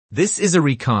This is a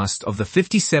recast of the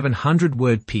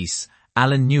 5,700-word piece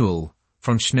Alan Newell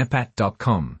from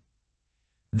Schneepat.com.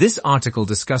 This article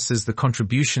discusses the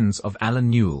contributions of Alan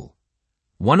Newell,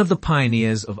 one of the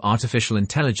pioneers of artificial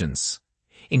intelligence,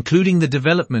 including the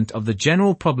development of the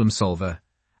general problem solver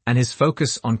and his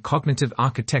focus on cognitive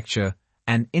architecture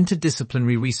and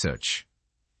interdisciplinary research.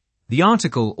 The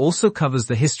article also covers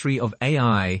the history of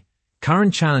AI,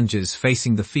 current challenges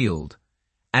facing the field,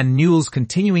 and Newell's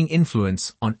continuing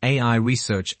influence on AI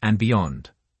research and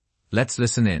beyond. Let's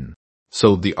listen in.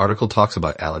 So the article talks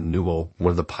about Alan Newell,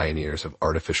 one of the pioneers of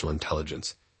artificial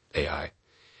intelligence, AI.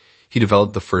 He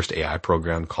developed the first AI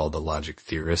program called the Logic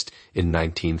Theorist in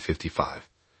 1955.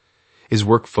 His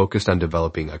work focused on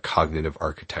developing a cognitive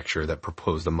architecture that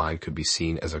proposed the mind could be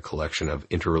seen as a collection of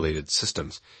interrelated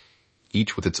systems,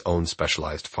 each with its own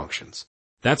specialized functions.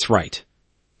 That's right.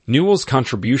 Newell's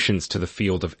contributions to the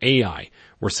field of AI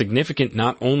were significant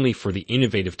not only for the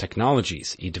innovative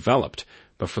technologies he developed,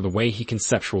 but for the way he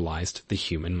conceptualized the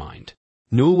human mind.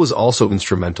 Newell was also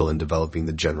instrumental in developing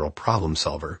the General Problem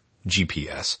Solver,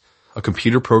 GPS, a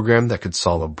computer program that could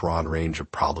solve a broad range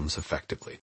of problems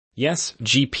effectively. Yes,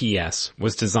 GPS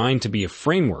was designed to be a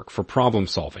framework for problem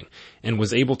solving and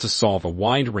was able to solve a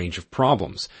wide range of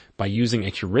problems by using a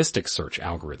heuristic search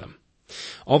algorithm.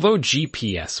 Although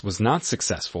GPS was not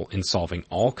successful in solving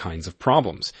all kinds of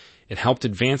problems, it helped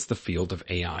advance the field of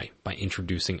AI by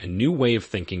introducing a new way of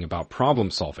thinking about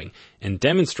problem solving and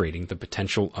demonstrating the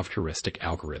potential of heuristic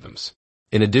algorithms.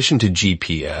 In addition to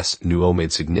GPS, Newell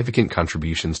made significant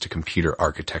contributions to computer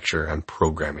architecture and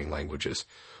programming languages,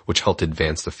 which helped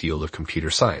advance the field of computer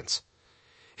science.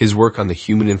 His work on the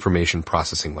Human Information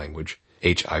Processing Language,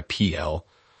 HIPL,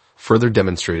 further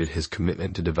demonstrated his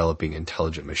commitment to developing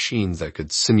intelligent machines that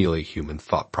could simulate human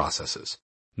thought processes.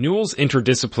 Newell's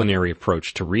interdisciplinary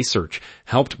approach to research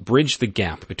helped bridge the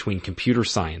gap between computer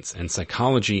science and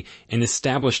psychology and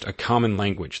established a common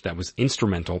language that was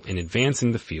instrumental in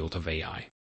advancing the field of AI.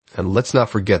 And let's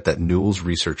not forget that Newell's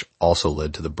research also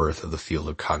led to the birth of the field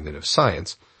of cognitive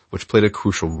science, which played a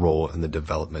crucial role in the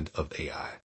development of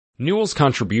AI. Newell's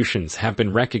contributions have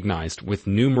been recognized with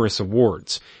numerous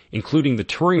awards, including the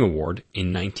Turing Award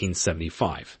in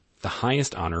 1975, the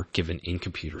highest honor given in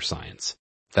computer science.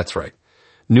 That's right.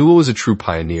 Newell was a true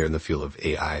pioneer in the field of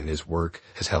AI, and his work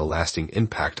has had a lasting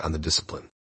impact on the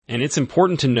discipline. And it's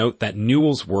important to note that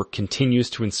Newell's work continues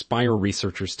to inspire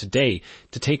researchers today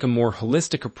to take a more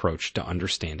holistic approach to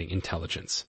understanding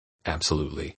intelligence.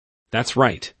 Absolutely. That's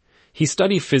right. He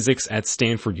studied physics at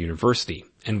Stanford University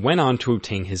and went on to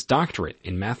obtain his doctorate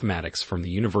in mathematics from the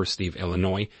University of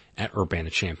Illinois at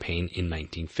Urbana-Champaign in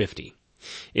 1950.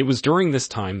 It was during this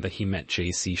time that he met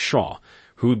J.C. Shaw,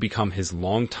 who would become his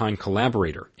longtime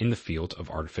collaborator in the field of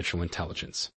artificial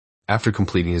intelligence. After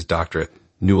completing his doctorate,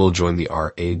 Newell joined the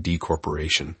R&D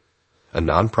Corporation, a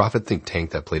nonprofit think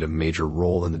tank that played a major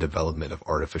role in the development of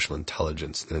artificial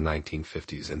intelligence in the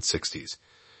 1950s and 60s.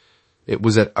 It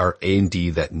was at R&D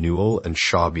that Newell and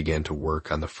Shaw began to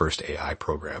work on the first AI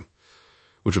program,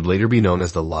 which would later be known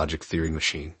as the Logic Theory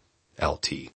Machine,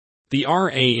 LT. The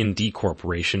R&D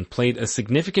Corporation played a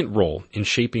significant role in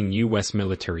shaping U.S.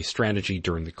 military strategy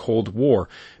during the Cold War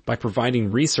by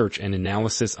providing research and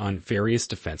analysis on various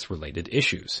defense-related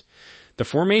issues. The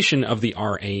formation of the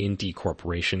R&D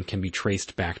Corporation can be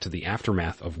traced back to the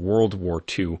aftermath of World War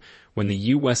II, when the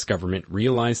U.S. government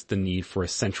realized the need for a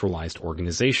centralized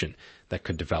organization that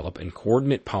could develop and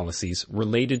coordinate policies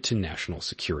related to national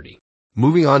security.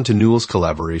 Moving on to Newell's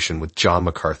collaboration with John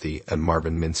McCarthy and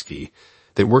Marvin Minsky,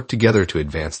 they worked together to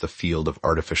advance the field of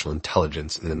artificial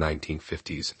intelligence in the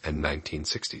 1950s and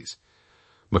 1960s.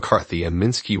 McCarthy and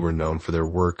Minsky were known for their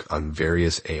work on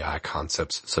various AI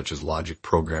concepts such as logic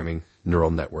programming,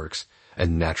 neural networks,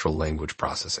 and natural language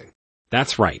processing.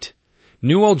 That's right.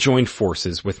 Newell joined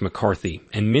forces with McCarthy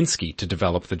and Minsky to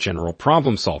develop the General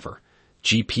Problem Solver,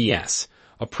 GPS,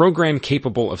 a program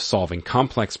capable of solving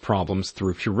complex problems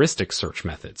through heuristic search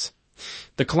methods.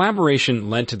 The collaboration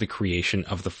led to the creation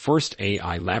of the first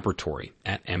AI laboratory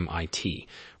at MIT,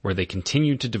 where they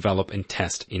continued to develop and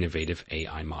test innovative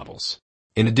AI models.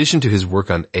 In addition to his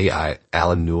work on AI,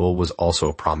 Alan Newell was also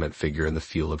a prominent figure in the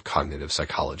field of cognitive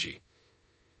psychology.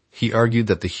 He argued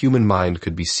that the human mind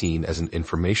could be seen as an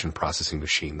information processing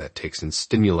machine that takes in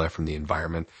stimuli from the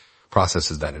environment,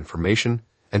 processes that information,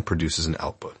 and produces an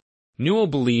output. Newell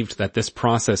believed that this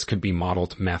process could be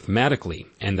modeled mathematically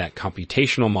and that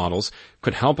computational models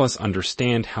could help us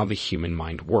understand how the human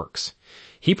mind works.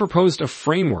 He proposed a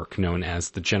framework known as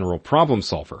the General Problem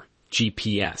Solver,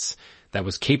 GPS, that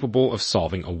was capable of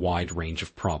solving a wide range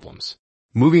of problems.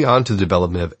 Moving on to the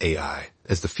development of AI,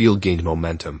 as the field gained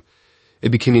momentum, it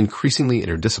became increasingly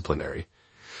interdisciplinary,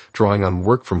 drawing on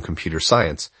work from computer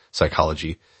science,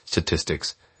 psychology,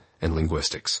 statistics, and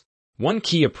linguistics. One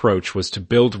key approach was to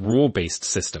build rule-based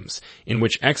systems in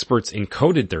which experts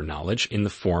encoded their knowledge in the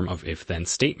form of if-then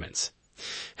statements.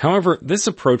 However, this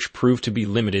approach proved to be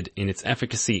limited in its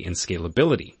efficacy and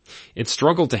scalability. It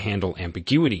struggled to handle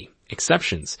ambiguity,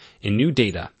 exceptions, and new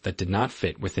data that did not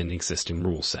fit within existing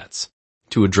rule sets.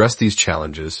 To address these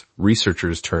challenges,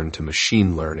 researchers turned to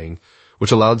machine learning,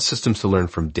 which allowed systems to learn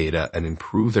from data and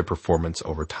improve their performance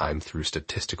over time through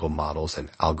statistical models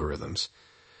and algorithms.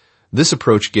 This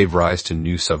approach gave rise to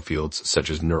new subfields such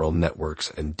as neural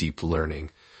networks and deep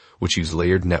learning, which use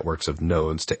layered networks of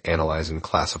nodes to analyze and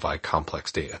classify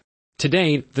complex data.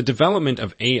 Today, the development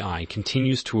of AI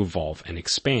continues to evolve and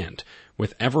expand,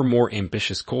 with ever more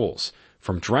ambitious goals,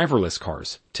 from driverless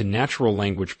cars to natural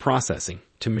language processing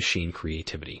to machine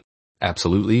creativity.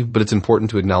 Absolutely, but it's important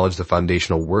to acknowledge the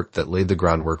foundational work that laid the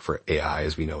groundwork for AI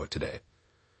as we know it today.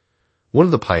 One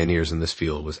of the pioneers in this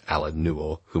field was Alan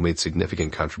Newell, who made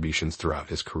significant contributions throughout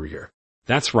his career.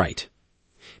 That's right.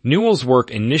 Newell's work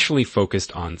initially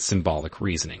focused on symbolic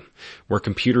reasoning, where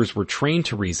computers were trained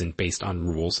to reason based on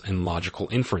rules and logical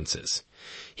inferences.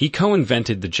 He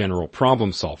co-invented the general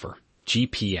problem solver,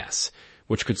 GPS,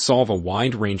 which could solve a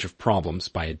wide range of problems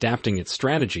by adapting its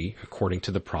strategy according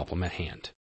to the problem at hand.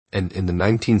 And in the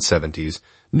 1970s,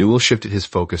 Newell shifted his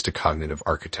focus to cognitive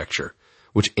architecture,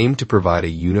 which aimed to provide a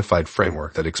unified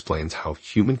framework that explains how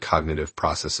human cognitive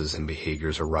processes and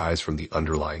behaviors arise from the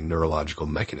underlying neurological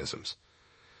mechanisms.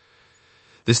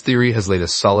 This theory has laid a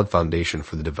solid foundation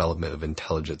for the development of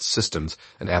intelligent systems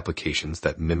and applications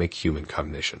that mimic human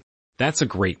cognition. That's a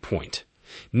great point.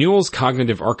 Newell's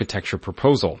cognitive architecture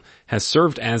proposal has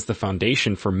served as the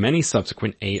foundation for many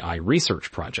subsequent AI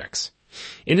research projects.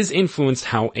 It has influenced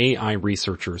how AI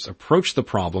researchers approach the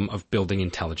problem of building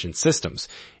intelligent systems,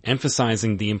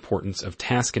 emphasizing the importance of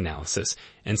task analysis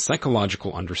and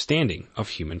psychological understanding of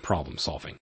human problem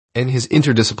solving. And his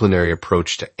interdisciplinary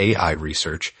approach to AI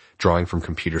research, drawing from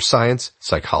computer science,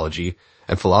 psychology,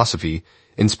 and philosophy,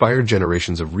 inspired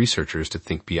generations of researchers to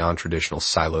think beyond traditional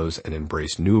silos and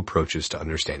embrace new approaches to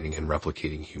understanding and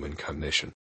replicating human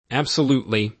cognition.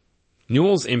 Absolutely.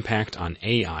 Newell's impact on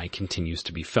AI continues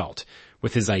to be felt,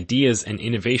 with his ideas and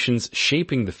innovations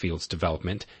shaping the field's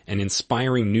development and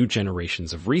inspiring new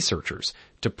generations of researchers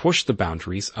to push the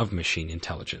boundaries of machine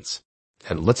intelligence.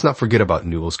 And let's not forget about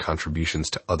Newell's contributions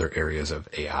to other areas of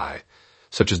AI,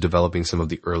 such as developing some of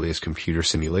the earliest computer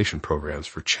simulation programs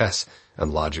for chess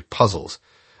and logic puzzles,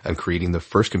 and creating the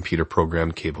first computer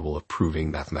program capable of proving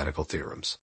mathematical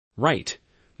theorems. Right.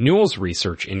 Newell's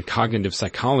research in cognitive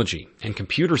psychology and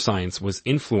computer science was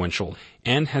influential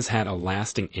and has had a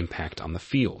lasting impact on the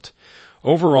field.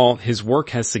 Overall, his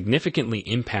work has significantly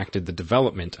impacted the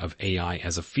development of AI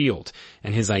as a field,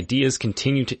 and his ideas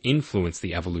continue to influence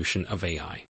the evolution of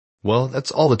AI. Well,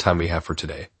 that's all the time we have for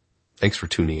today. Thanks for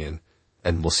tuning in,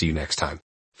 and we'll see you next time.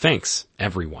 Thanks,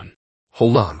 everyone.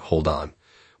 Hold on.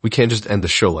 We can't just end the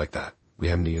show like that. We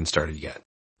haven't even started yet.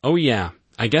 Oh yeah,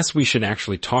 I guess we should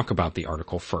actually talk about the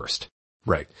article first.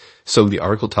 Right. So the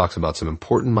article talks about some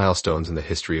important milestones in the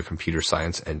history of computer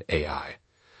science and AI.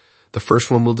 The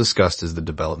first one we'll discuss is the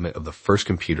development of the first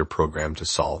computer program to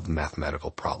solve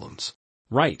mathematical problems.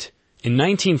 Right. In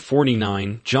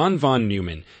 1949, John von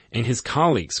Neumann and his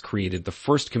colleagues created the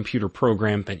first computer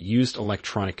program that used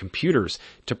electronic computers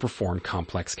to perform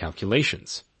complex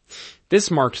calculations.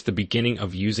 This marked the beginning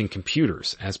of using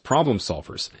computers as problem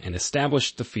solvers and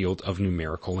established the field of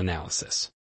numerical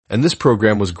analysis. And this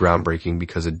program was groundbreaking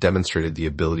because it demonstrated the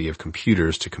ability of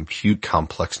computers to compute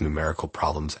complex numerical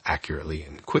problems accurately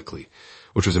and quickly,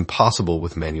 which was impossible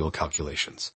with manual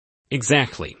calculations.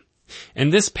 Exactly.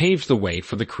 And this paved the way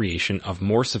for the creation of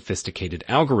more sophisticated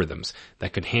algorithms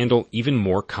that could handle even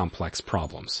more complex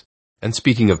problems. And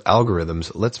speaking of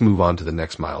algorithms, let's move on to the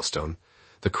next milestone,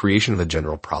 the creation of the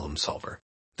general problem solver.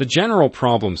 The general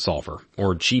problem solver,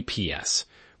 or GPS,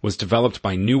 was developed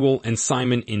by Newell and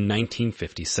Simon in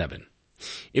 1957.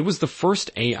 It was the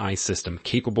first AI system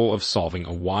capable of solving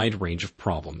a wide range of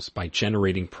problems by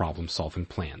generating problem-solving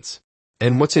plans.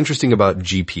 And what's interesting about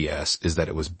GPS is that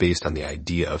it was based on the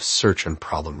idea of search and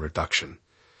problem reduction.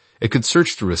 It could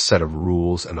search through a set of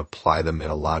rules and apply them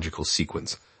in a logical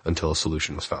sequence until a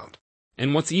solution was found.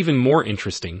 And what's even more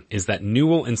interesting is that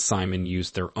Newell and Simon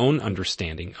used their own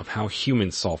understanding of how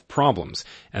humans solve problems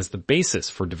as the basis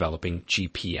for developing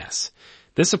GPS.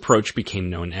 This approach became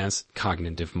known as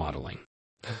cognitive modeling.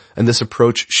 And this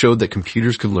approach showed that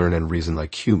computers could learn and reason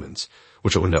like humans,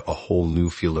 which opened up a whole new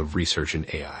field of research in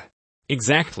AI.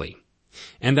 Exactly.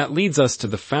 And that leads us to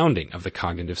the founding of the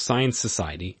Cognitive Science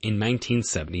Society in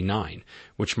 1979,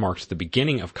 which marked the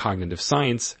beginning of cognitive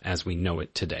science as we know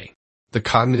it today. The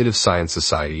Cognitive Science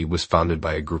Society was founded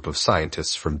by a group of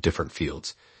scientists from different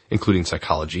fields, including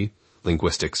psychology,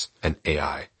 linguistics, and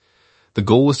AI. The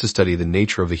goal was to study the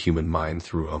nature of the human mind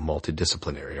through a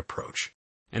multidisciplinary approach.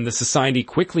 And the society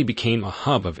quickly became a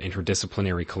hub of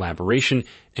interdisciplinary collaboration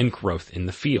and growth in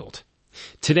the field.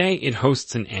 Today, it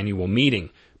hosts an annual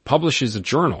meeting, publishes a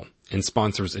journal, and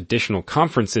sponsors additional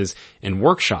conferences and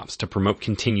workshops to promote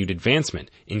continued advancement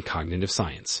in cognitive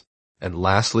science. And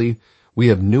lastly, we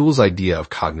have Newell's idea of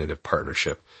cognitive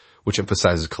partnership, which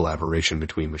emphasizes collaboration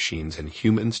between machines and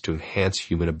humans to enhance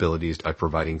human abilities by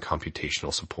providing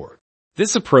computational support.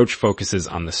 This approach focuses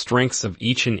on the strengths of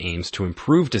each and aims to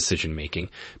improve decision-making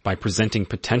by presenting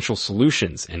potential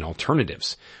solutions and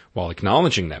alternatives, while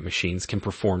acknowledging that machines can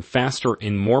perform faster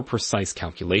and more precise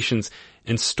calculations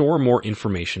and store more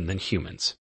information than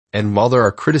humans. And while there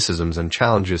are criticisms and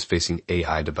challenges facing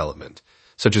AI development,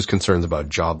 such as concerns about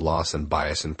job loss and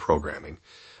bias in programming,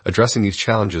 addressing these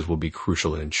challenges will be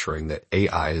crucial in ensuring that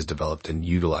AI is developed and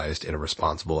utilized in a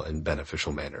responsible and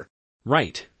beneficial manner.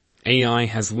 Right. AI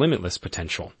has limitless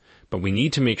potential, but we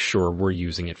need to make sure we're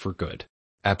using it for good.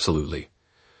 Absolutely.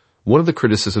 One of the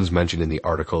criticisms mentioned in the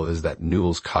article is that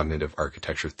Newell's cognitive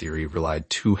architecture theory relied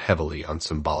too heavily on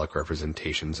symbolic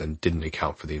representations and didn't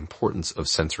account for the importance of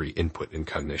sensory input in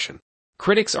cognition.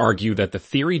 Critics argue that the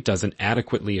theory doesn't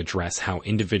adequately address how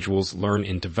individuals learn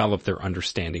and develop their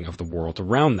understanding of the world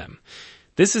around them.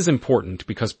 This is important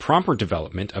because proper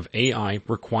development of AI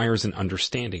requires an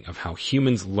understanding of how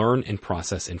humans learn and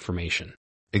process information.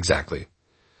 Exactly.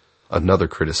 Another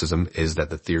criticism is that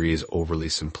the theory is overly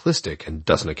simplistic and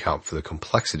doesn't account for the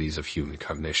complexities of human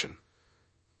cognition.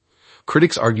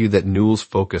 Critics argue that Newell's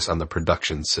focus on the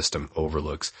production system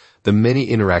overlooks the many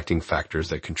interacting factors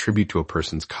that contribute to a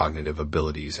person's cognitive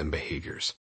abilities and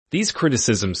behaviors. These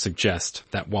criticisms suggest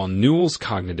that while Newell's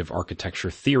cognitive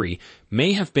architecture theory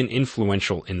may have been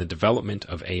influential in the development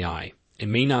of AI, it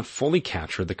may not fully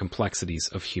capture the complexities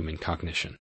of human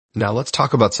cognition. Now let's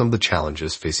talk about some of the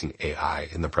challenges facing AI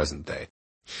in the present day.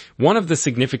 One of the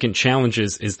significant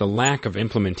challenges is the lack of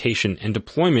implementation and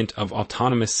deployment of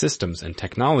autonomous systems and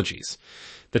technologies.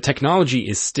 The technology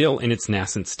is still in its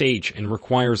nascent stage and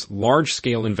requires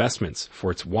large-scale investments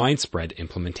for its widespread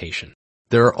implementation.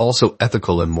 There are also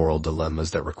ethical and moral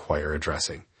dilemmas that require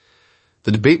addressing.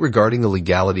 The debate regarding the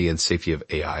legality and safety of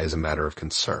AI is a matter of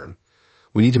concern.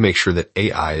 We need to make sure that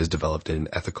AI is developed in an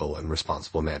ethical and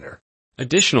responsible manner.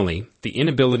 Additionally, the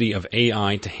inability of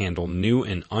AI to handle new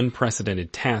and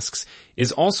unprecedented tasks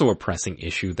is also a pressing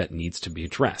issue that needs to be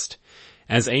addressed.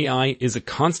 As AI is a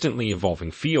constantly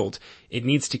evolving field, it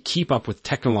needs to keep up with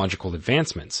technological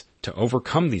advancements to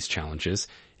overcome these challenges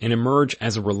and emerge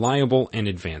as a reliable and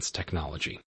advanced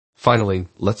technology. Finally,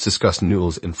 let's discuss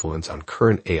Newell's influence on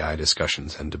current AI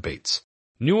discussions and debates.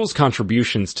 Newell's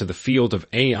contributions to the field of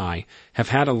AI have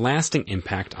had a lasting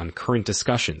impact on current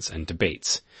discussions and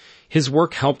debates. His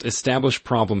work helped establish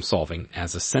problem-solving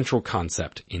as a central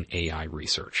concept in AI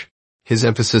research. His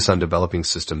emphasis on developing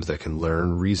systems that can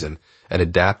learn, reason, and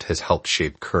adapt has helped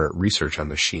shape current research on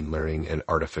machine learning and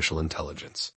artificial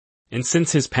intelligence. And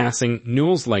since his passing,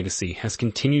 Newell's legacy has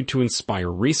continued to inspire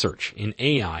research in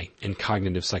AI and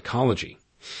cognitive psychology.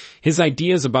 His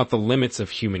ideas about the limits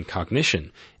of human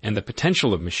cognition and the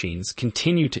potential of machines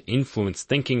continue to influence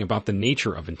thinking about the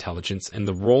nature of intelligence and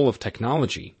the role of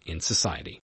technology in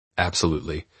society.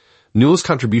 Absolutely. Newell's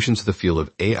contributions to the field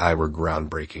of AI were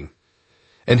groundbreaking,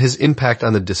 and his impact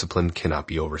on the discipline cannot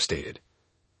be overstated.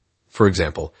 For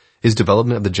example, his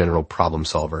development of the general problem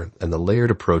solver and the layered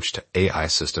approach to AI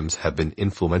systems have been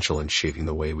influential in shaping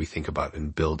the way we think about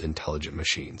and build intelligent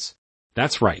machines.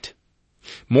 That's right.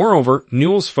 Moreover,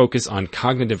 Newell's focus on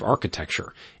cognitive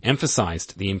architecture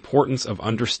emphasized the importance of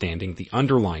understanding the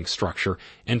underlying structure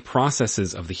and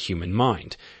processes of the human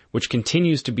mind, which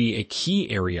continues to be a key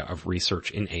area of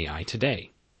research in AI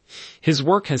today. His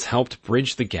work has helped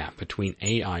bridge the gap between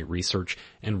AI research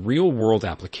and real-world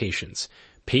applications,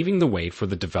 paving the way for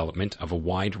the development of a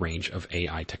wide range of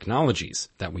AI technologies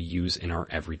that we use in our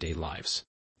everyday lives.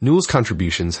 Newell's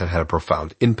contributions have had a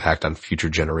profound impact on future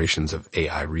generations of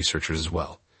AI researchers as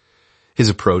well. His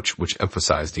approach, which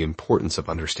emphasized the importance of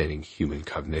understanding human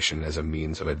cognition as a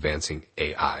means of advancing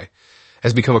AI,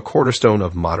 has become a cornerstone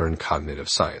of modern cognitive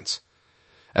science.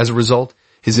 As a result,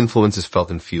 his influence is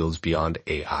felt in fields beyond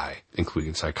AI,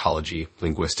 including psychology,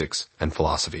 linguistics, and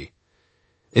philosophy.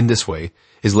 In this way,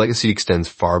 his legacy extends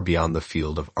far beyond the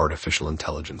field of artificial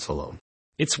intelligence alone.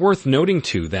 It's worth noting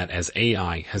too that as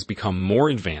AI has become more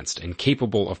advanced and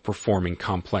capable of performing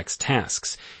complex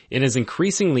tasks, it has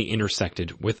increasingly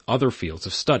intersected with other fields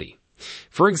of study.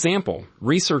 For example,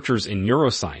 researchers in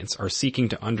neuroscience are seeking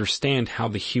to understand how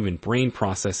the human brain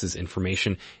processes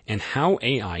information and how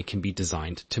AI can be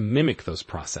designed to mimic those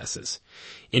processes.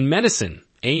 In medicine,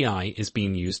 AI is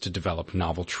being used to develop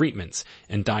novel treatments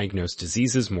and diagnose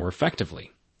diseases more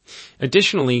effectively.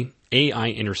 Additionally, AI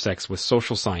intersects with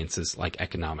social sciences like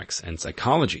economics and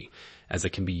psychology, as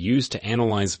it can be used to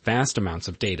analyze vast amounts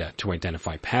of data to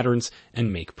identify patterns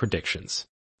and make predictions.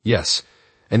 Yes,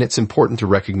 and it's important to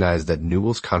recognize that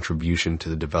Newell's contribution to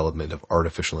the development of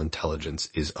artificial intelligence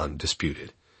is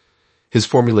undisputed. His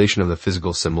formulation of the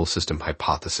physical symbol system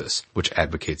hypothesis, which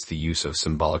advocates the use of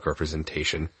symbolic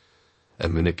representation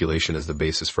and manipulation as the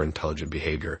basis for intelligent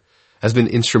behavior, has been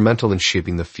instrumental in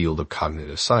shaping the field of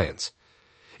cognitive science.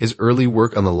 His early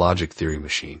work on the logic theory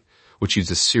machine, which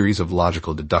used a series of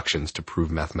logical deductions to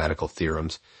prove mathematical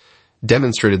theorems,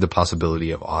 demonstrated the possibility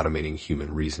of automating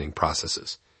human reasoning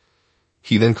processes.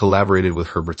 He then collaborated with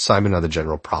Herbert Simon on the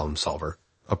General Problem Solver,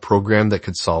 a program that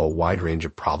could solve a wide range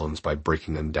of problems by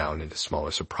breaking them down into smaller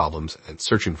subproblems and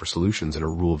searching for solutions in a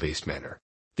rule-based manner.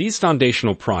 These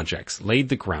foundational projects laid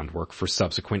the groundwork for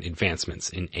subsequent advancements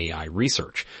in AI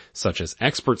research, such as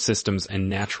expert systems and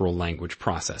natural language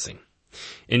processing.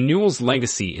 And Newell's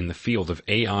legacy in the field of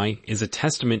AI is a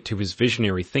testament to his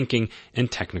visionary thinking and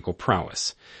technical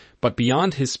prowess. But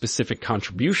beyond his specific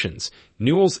contributions,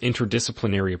 Newell's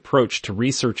interdisciplinary approach to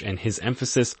research and his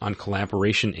emphasis on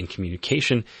collaboration and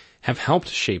communication have helped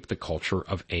shape the culture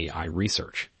of AI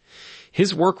research.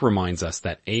 His work reminds us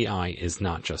that AI is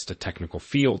not just a technical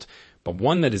field, but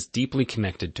one that is deeply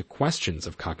connected to questions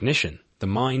of cognition, the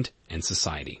mind, and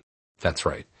society. That's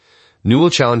right. Newell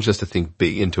challenged us to think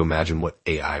big and to imagine what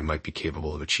AI might be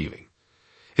capable of achieving.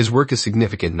 His work is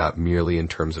significant not merely in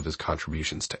terms of his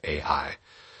contributions to AI,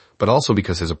 but also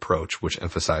because his approach, which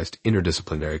emphasized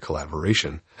interdisciplinary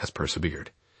collaboration, has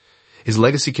persevered. His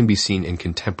legacy can be seen in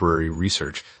contemporary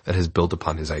research that has built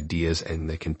upon his ideas and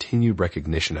the continued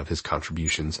recognition of his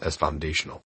contributions as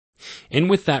foundational. And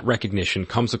with that recognition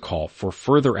comes a call for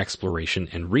further exploration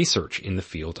and research in the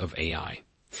field of AI.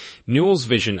 Newell's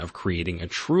vision of creating a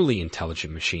truly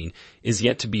intelligent machine is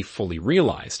yet to be fully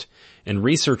realized, and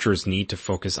researchers need to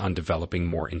focus on developing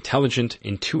more intelligent,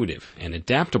 intuitive, and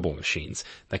adaptable machines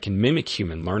that can mimic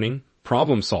human learning,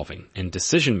 problem-solving, and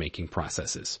decision-making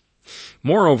processes.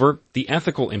 Moreover, the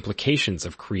ethical implications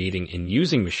of creating and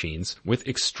using machines with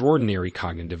extraordinary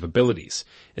cognitive abilities,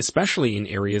 especially in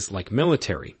areas like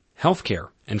military, healthcare,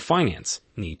 and finance,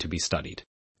 need to be studied.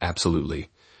 Absolutely.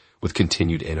 With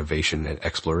continued innovation and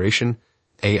exploration,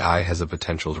 AI has the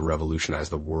potential to revolutionize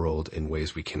the world in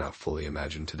ways we cannot fully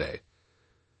imagine today.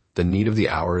 The need of the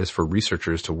hour is for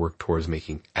researchers to work towards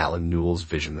making Alan Newell's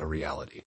vision a reality.